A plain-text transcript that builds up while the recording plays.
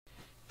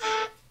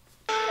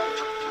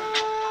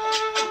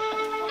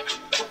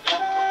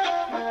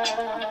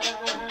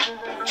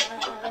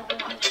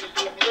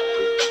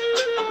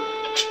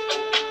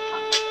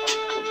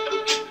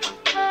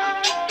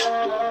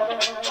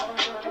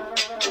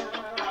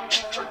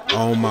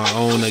On my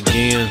own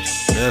again,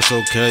 that's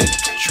okay.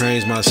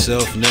 Trains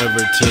myself never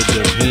to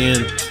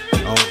depend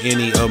on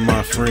any of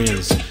my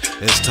friends.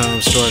 As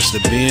time starts to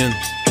bend,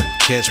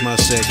 catch my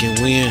second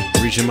wind.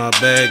 Reach in my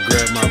bag,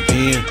 grab my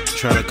pen,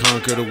 try to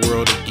conquer the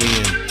world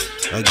again.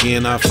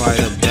 Again I fight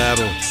a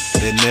battle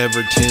that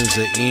never tends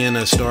to end.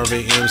 A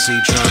starving MC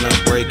trying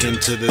to break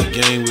into the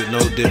game with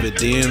no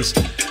dividends.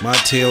 My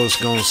tail's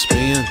gon'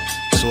 spin,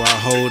 so I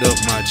hold up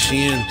my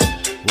chin.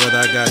 What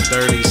I got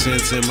 30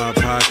 cents in my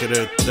pocket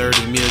or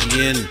 30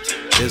 million,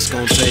 it's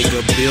gon' take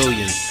a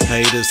billion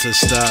haters to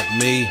stop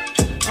me.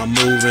 I'm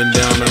moving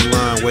down the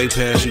line, way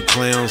past you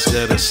clowns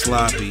that are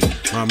sloppy.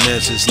 My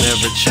message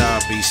never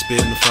choppy,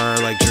 spitting fire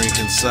like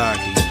drinking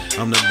sake.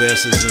 I'm the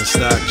bestest in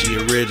stock,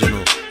 G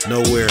original,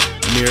 nowhere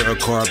near a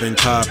carbon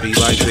copy.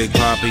 Like Big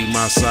Poppy,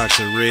 my socks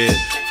are red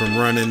from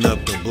running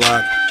up the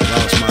block.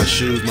 Lost my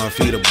shoes, my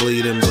feet are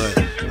bleeding, but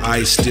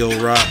I still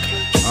rock.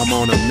 I'm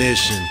on a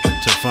mission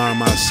to find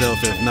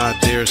myself, if not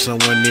there,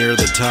 somewhere near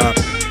the top.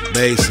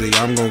 Basically,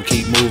 I'm gonna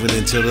keep moving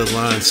until the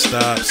line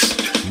stops.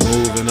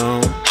 Moving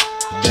on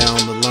down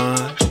the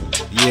line,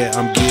 yeah,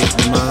 I'm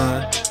getting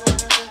mine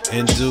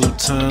in due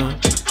time.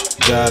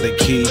 Gotta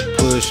keep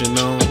pushing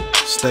on,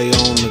 stay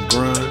on the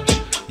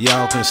grind.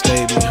 Y'all can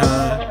stay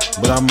behind,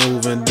 but I'm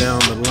moving down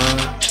the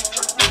line.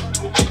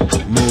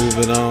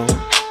 Moving on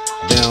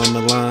down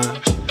the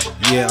line,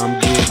 yeah, I'm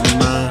getting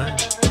mine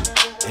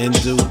in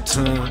due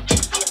time.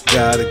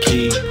 Gotta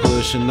keep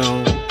pushing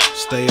on,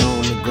 stay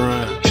on the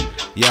grind.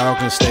 Y'all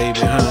can stay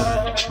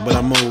behind, but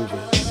I'm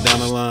moving down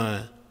the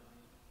line.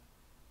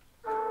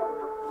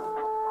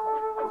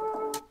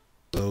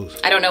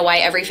 I don't know why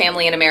every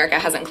family in America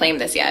hasn't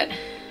claimed this yet.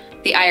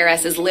 The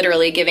IRS is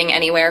literally giving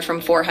anywhere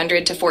from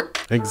 $400 to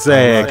 $4.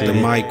 Exactly. I rock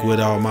the mic with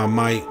all my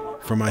might,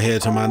 from my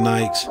head to my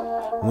Nikes.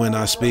 When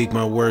I speak,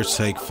 my words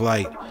take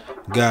flight,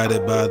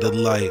 guided by the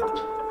light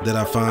that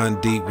I find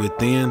deep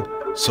within.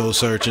 Soul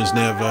searching's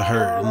never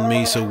hurting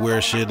me, so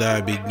where should I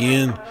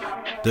begin?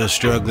 The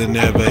struggle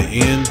never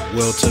ends.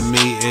 Well, to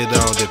me it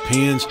all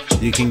depends.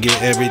 You can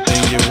get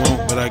everything you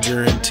want, but I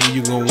guarantee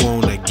you gon'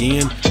 want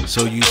again.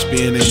 So you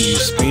spin and you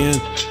spin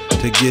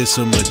to get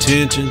some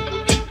attention.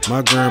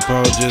 My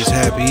grandpa just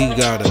happy he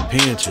got a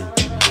pension.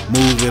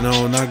 Moving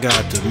on, I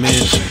got to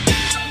mention,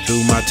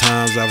 through my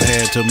times I've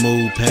had to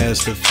move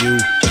past a few.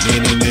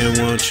 Many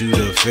men want you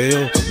to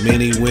fail,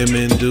 many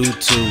women do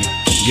too.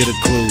 Get a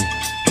clue,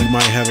 you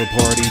might have a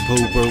party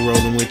pooper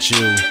rolling with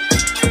you.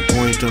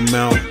 Point them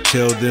out,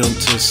 tell them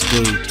to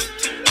scoot.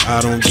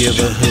 I don't give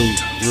a hoot,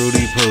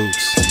 Rudy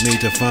Poots.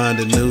 Need to find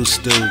a new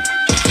stoop.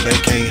 They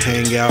can't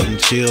hang out and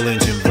chill and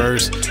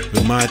converse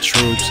with my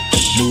troops.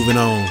 Moving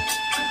on,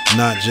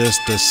 not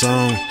just a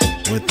song.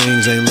 When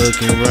things ain't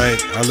looking right,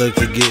 I look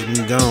to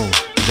getting gone.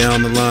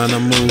 Down the line,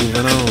 I'm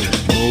moving on.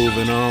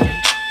 Moving on,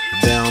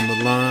 down the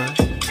line.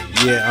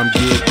 Yeah, I'm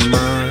getting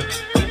mine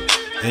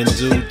in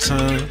due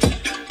time.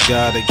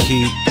 Gotta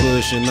keep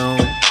pushing on,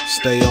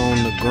 stay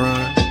on the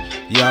grind.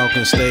 Y'all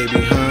can stay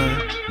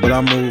behind, but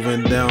I'm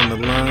moving down the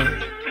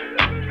line.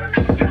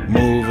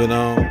 Moving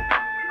on,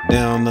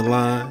 down the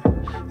line.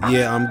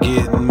 Yeah, I'm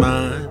getting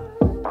mine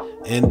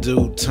in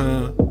due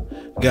time.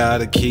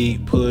 Gotta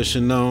keep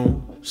pushing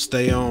on,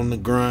 stay on the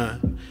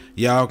grind.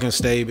 Y'all can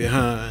stay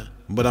behind,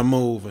 but I'm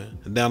moving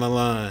down the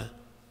line.